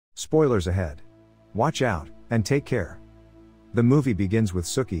Spoilers ahead. Watch out, and take care. The movie begins with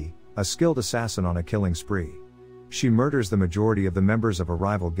Sookie, a skilled assassin on a killing spree. She murders the majority of the members of a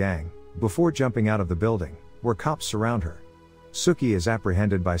rival gang, before jumping out of the building, where cops surround her. Sookie is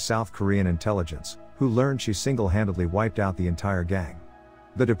apprehended by South Korean intelligence, who learn she single-handedly wiped out the entire gang.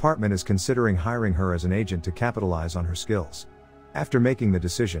 The department is considering hiring her as an agent to capitalize on her skills. After making the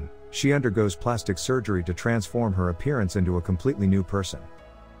decision, she undergoes plastic surgery to transform her appearance into a completely new person.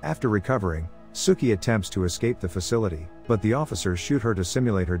 After recovering, Sookie attempts to escape the facility, but the officers shoot her to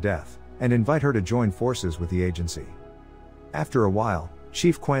simulate her death, and invite her to join forces with the agency. After a while,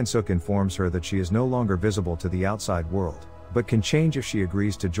 Chief Kwon-suk informs her that she is no longer visible to the outside world, but can change if she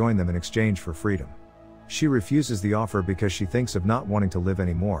agrees to join them in exchange for freedom. She refuses the offer because she thinks of not wanting to live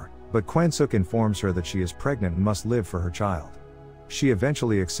anymore, but Kwon-suk informs her that she is pregnant and must live for her child. She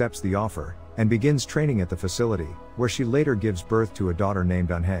eventually accepts the offer, and begins training at the facility, where she later gives birth to a daughter named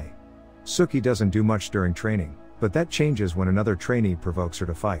Eun-hae. Sookie doesn't do much during training, but that changes when another trainee provokes her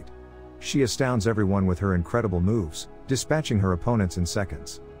to fight. She astounds everyone with her incredible moves, dispatching her opponents in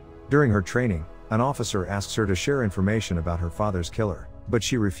seconds. During her training, an officer asks her to share information about her father's killer, but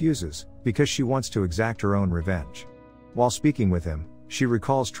she refuses, because she wants to exact her own revenge. While speaking with him, she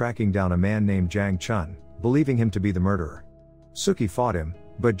recalls tracking down a man named Jang Chun, believing him to be the murderer. Sookie fought him,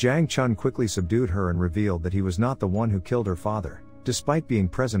 but Jang Chun quickly subdued her and revealed that he was not the one who killed her father, despite being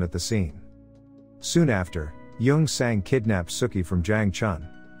present at the scene. Soon after, Young Sang kidnapped Sookie from Jang Chun,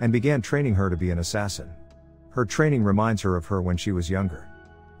 and began training her to be an assassin. Her training reminds her of her when she was younger.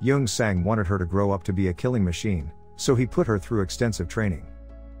 Young Sang wanted her to grow up to be a killing machine, so he put her through extensive training.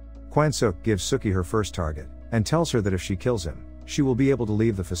 Kwon-suk gives Sookie her first target, and tells her that if she kills him, she will be able to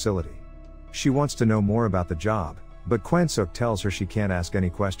leave the facility. She wants to know more about the job, but Kwon-suk tells her she can't ask any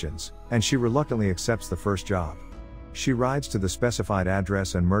questions, and she reluctantly accepts the first job. She rides to the specified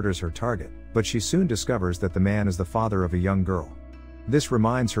address and murders her target, but she soon discovers that the man is the father of a young girl. This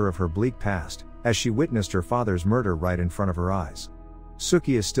reminds her of her bleak past, as she witnessed her father's murder right in front of her eyes.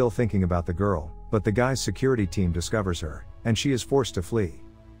 Sookie is still thinking about the girl, but the guy's security team discovers her, and she is forced to flee.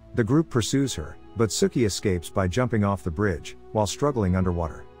 The group pursues her, but Sookie escapes by jumping off the bridge, while struggling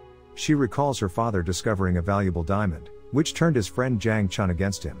underwater. She recalls her father discovering a valuable diamond, which turned his friend Jang Chun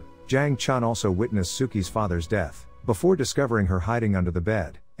against him. Jang Chun also witnessed Sookie's father's death, before discovering her hiding under the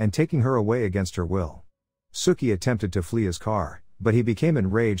bed, and taking her away against her will. Sookie attempted to flee his car, but he became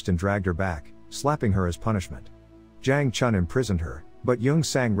enraged and dragged her back, slapping her as punishment. Jang Chun imprisoned her, but Young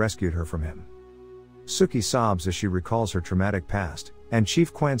Sang rescued her from him. Sookie sobs as she recalls her traumatic past, and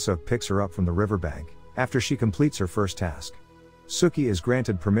Chief Kwon-suk picks her up from the riverbank, after she completes her first task. Sookie is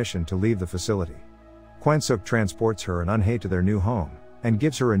granted permission to leave the facility. Kwon-suk transports her and Eun-hae to their new home, and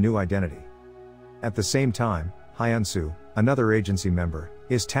gives her a new identity. At the same time, Ha-kyun, another agency member,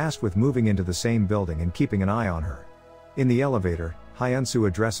 is tasked with moving into the same building and keeping an eye on her. In the elevator, Ha-kyun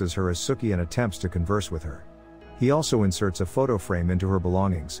addresses her as Sookie and attempts to converse with her. He also inserts a photo frame into her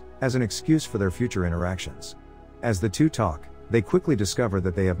belongings, as an excuse for their future interactions. As the two talk, they quickly discover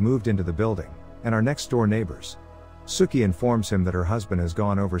that they have moved into the building, and are next-door neighbors. Sookie informs him that her husband has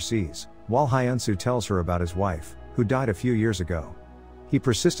gone overseas, while Ha-kyun tells her about his wife, who died a few years ago. He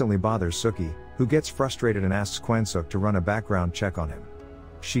persistently bothers Sookie, who gets frustrated and asks Kwon-suk to run a background check on him.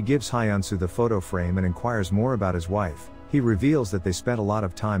 She gives Ha-kyun the photo frame and inquires more about his wife. He reveals that they spent a lot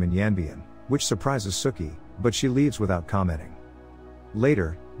of time in Yanbian, which surprises Sookie, but she leaves without commenting.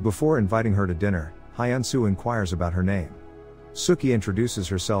 Later, before inviting her to dinner, Ha-kyun inquires about her name. Sookie introduces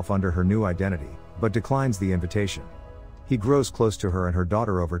herself under her new identity, but declines the invitation. He grows close to her and her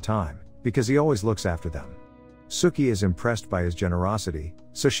daughter over time, because he always looks after them. Sookie is impressed by his generosity,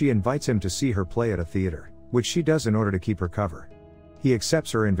 so she invites him to see her play at a theater, which she does in order to keep her cover. He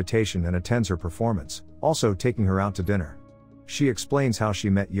accepts her invitation and attends her performance, also taking her out to dinner. She explains how she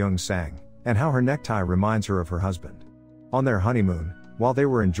met Young Sang, and how her necktie reminds her of her husband. On their honeymoon, while they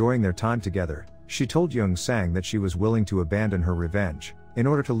were enjoying their time together, she told Young Sang that she was willing to abandon her revenge, in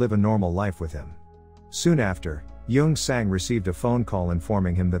order to live a normal life with him. Soon after, Young Sang received a phone call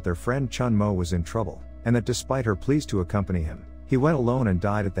informing him that their friend Chun Mo was in trouble, and that despite her pleas to accompany him, he went alone and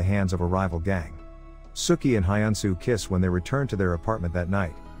died at the hands of a rival gang. Sookie and Ha-kyun kiss when they return to their apartment that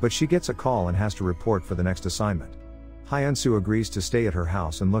night, but she gets a call and has to report for the next assignment. Ha-kyun agrees to stay at her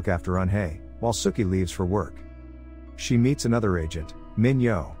house and look after Eun-hae, while Sookie leaves for work. She meets another agent,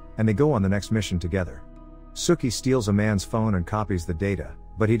 Min-yo, and they go on the next mission together. Sookie steals a man's phone and copies the data,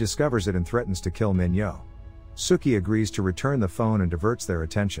 but he discovers it and threatens to kill Min-yo. Sookie agrees to return the phone and diverts their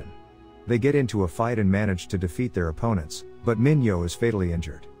attention. They get into a fight and manage to defeat their opponents, but Min-yo is fatally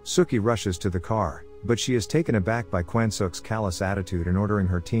injured. Suki rushes to the car, but she is taken aback by Kwan-suk's callous attitude in ordering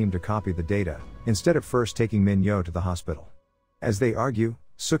her team to copy the data, instead of first taking Min-yo to the hospital. As they argue,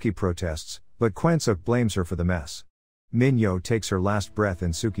 Suki protests, but Kwan-suk blames her for the mess. Min-yo takes her last breath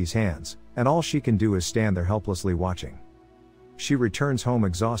in Suki's hands, and all she can do is stand there helplessly watching. She returns home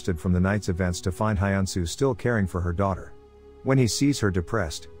exhausted from the night's events to find Ha-kyun still caring for her daughter. When he sees her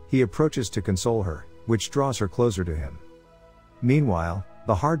depressed, he approaches to console her, which draws her closer to him. Meanwhile,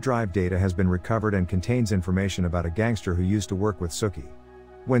 the hard drive data has been recovered and contains information about a gangster who used to work with Suki.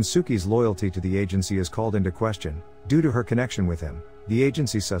 When Suki's loyalty to the agency is called into question, due to her connection with him, the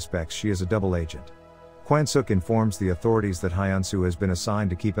agency suspects she is a double agent. Kwan-suk informs the authorities that Ha-kyun has been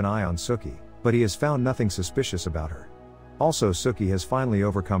assigned to keep an eye on Suki, but he has found nothing suspicious about her. Also, Suki has finally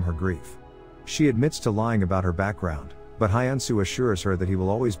overcome her grief. She admits to lying about her background, but Ha-kyun assures her that he will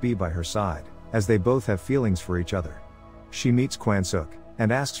always be by her side, as they both have feelings for each other. She meets Kwan-suk,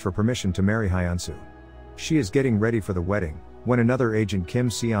 and asks for permission to marry Ha-kyun. She is getting ready for the wedding, when another agent Kim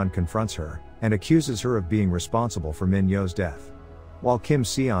Seon confronts her, and accuses her of being responsible for Min-yo's death. While Kim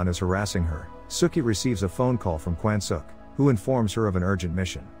Seon is harassing her, Suki receives a phone call from Kwan-suk, who informs her of an urgent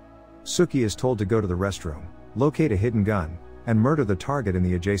mission. Suki is told to go to the restroom, locate a hidden gun, and murder the target in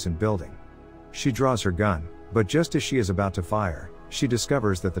the adjacent building. She draws her gun, but just as she is about to fire, she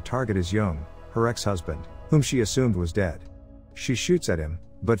discovers that the target is Young, her ex-husband, whom she assumed was dead. She shoots at him,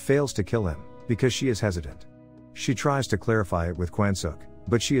 but fails to kill him, because she is hesitant. She tries to clarify it with Kwan-suk,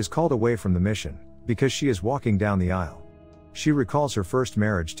 but she is called away from the mission, because she is walking down the aisle. She recalls her first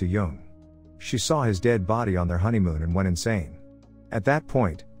marriage to Young. She saw his dead body on their honeymoon and went insane. At that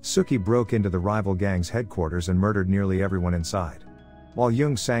point, Suki broke into the rival gang's headquarters and murdered nearly everyone inside. While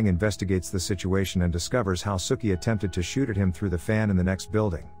Young Sang investigates the situation and discovers how Suki attempted to shoot at him through the fan in the next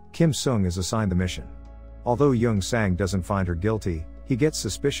building, Kim Sung is assigned the mission. Although Young Sang doesn't find her guilty, he gets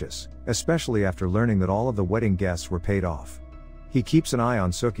suspicious, especially after learning that all of the wedding guests were paid off. He keeps an eye on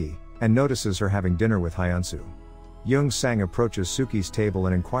Suki, and notices her having dinner with Ha-kyun. Young Sang approaches Suki's table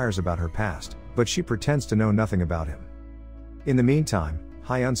and inquires about her past, but she pretends to know nothing about him. In the meantime,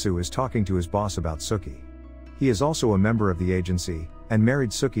 Ha-kyun is talking to his boss about Suki. He is also a member of the agency, and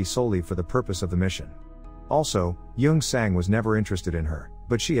married Suki solely for the purpose of the mission. Also, Young Sang was never interested in her,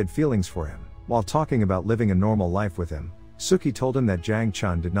 but she had feelings for him. While talking about living a normal life with him, Suki told him that Jang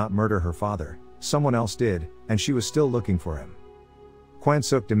Chun did not murder her father, someone else did, and she was still looking for him.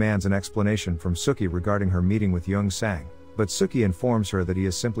 Kwan-suk demands an explanation from Suki regarding her meeting with Young Sang, but Suki informs her that he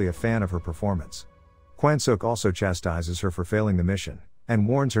is simply a fan of her performance. Kwan-suk also chastises her for failing the mission, and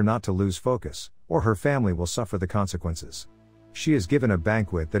warns her not to lose focus, or her family will suffer the consequences. She is given a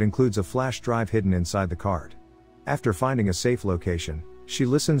banquet that includes a flash drive hidden inside the card. After finding a safe location, she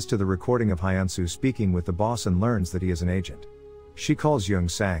listens to the recording of Ha-kyun speaking with the boss and learns that he is an agent. She calls Young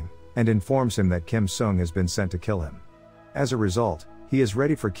Sang, and informs him that Kim Sung has been sent to kill him. As a result, he is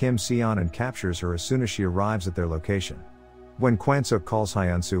ready for Kim Seon and captures her as soon as she arrives at their location. When Kwan-suk calls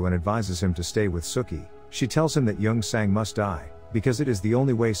Ha-kyun and advises him to stay with Suki, she tells him that Young Sang must die, because it is the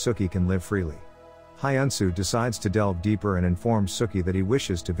only way Suki can live freely. Ha-kyun decides to delve deeper and informs Suki that he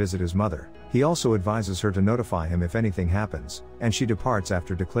wishes to visit his mother. He also advises her to notify him if anything happens, and she departs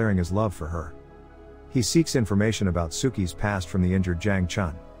after declaring his love for her. He seeks information about Suki's past from the injured Jang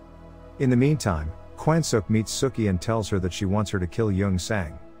Chun. In the meantime, Kwan-suk meets Suki and tells her that she wants her to kill Young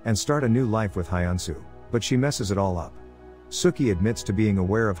Sang, and start a new life with Ha-kyun, but she messes it all up. Suki admits to being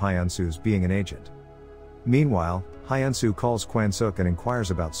aware of Ha-kyun's being an agent. Meanwhile, Ha-kyun calls Kwan-suk and inquires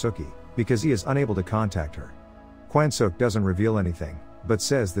about Suki, because he is unable to contact her. Kwan-suk doesn't reveal anything, but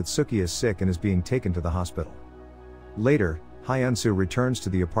says that Suki is sick and is being taken to the hospital. Later, Ha-kyun returns to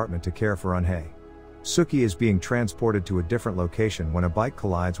the apartment to care for Eun-hae. Suki is being transported to a different location when a bike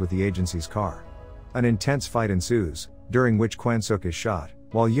collides with the agency's car. An intense fight ensues, during which Kwan-suk is shot,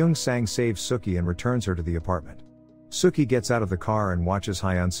 while Young Sang saves Suki and returns her to the apartment. Suki gets out of the car and watches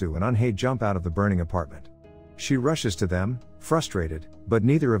Ha-kyun and Eun-hae jump out of the burning apartment. She rushes to them, frustrated, but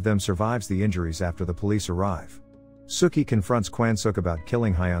neither of them survives the injuries after the police arrive. Suki confronts Kwan-suk about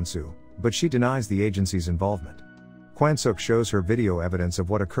killing Ha-kyun, but she denies the agency's involvement. Kwan-suk shows her video evidence of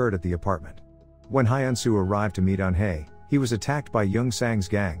what occurred at the apartment. When Ha-kyun arrived to meet Eun-hae, he was attacked by Young Sang's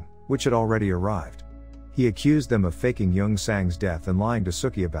gang, which had already arrived. He accused them of faking Young Sang's death and lying to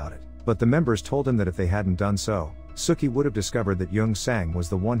Suki about it, but the members told him that if they hadn't done so, Suki would have discovered that Young Sang was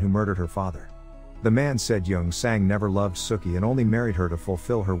the one who murdered her father. The man said Young Sang never loved Suki and only married her to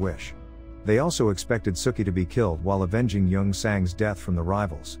fulfill her wish. They also expected Suki to be killed while avenging Young Sang's death from the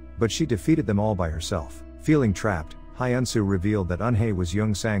rivals, but she defeated them all by herself. Feeling trapped, Ha-kyun revealed that Eun-hae was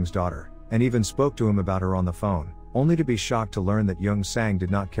Young Sang's daughter, and even spoke to him about her on the phone, only to be shocked to learn that Young Sang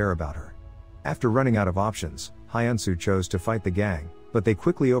did not care about her. After running out of options, Ha-kyun chose to fight the gang, but they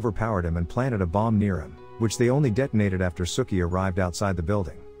quickly overpowered him and planted a bomb near him, which they only detonated after Sookie arrived outside the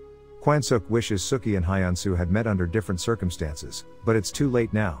building. Kwon-suk wishes Sookie and Ha-kyun had met under different circumstances, but it's too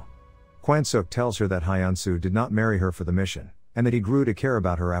late now. Kwon-suk tells her that Ha-kyun did not marry her for the mission, and that he grew to care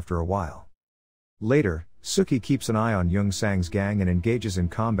about her after a while. Later, Sookie keeps an eye on Young Sang's gang and engages in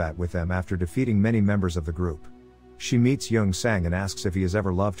combat with them after defeating many members of the group. She meets Young Sang and asks if he has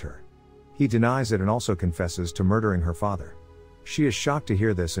ever loved her. He denies it and also confesses to murdering her father. She is shocked to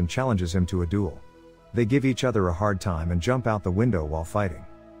hear this and challenges him to a duel. They give each other a hard time and jump out the window while fighting.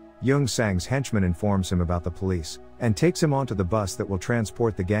 Young Sang's henchman informs him about the police, and takes him onto the bus that will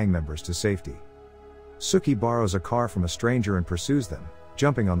transport the gang members to safety. Sookie borrows a car from a stranger and pursues them,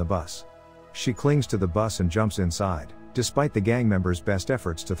 jumping on the bus. She clings to the bus and jumps inside, despite the gang members' best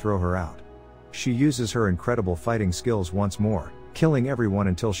efforts to throw her out. She uses her incredible fighting skills once more, killing everyone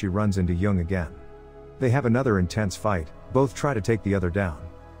until she runs into Young again. They have another intense fight, both try to take the other down.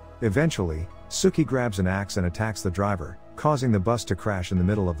 Eventually, Sookie grabs an axe and attacks the driver, causing the bus to crash in the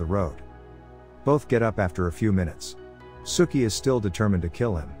middle of the road. Both get up after a few minutes. Sookie is still determined to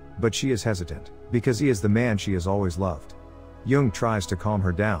kill him, but she is hesitant, because he is the man she has always loved. Young tries to calm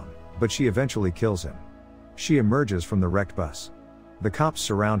her down, but she eventually kills him. She emerges from the wrecked bus. The cops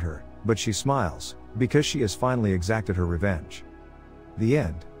surround her, but she smiles, because she has finally exacted her revenge. The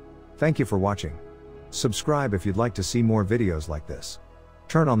end. Thank you for watching. Subscribe if you'd like to see more videos like this.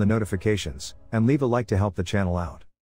 Turn on the notifications, and leave a like to help the channel out.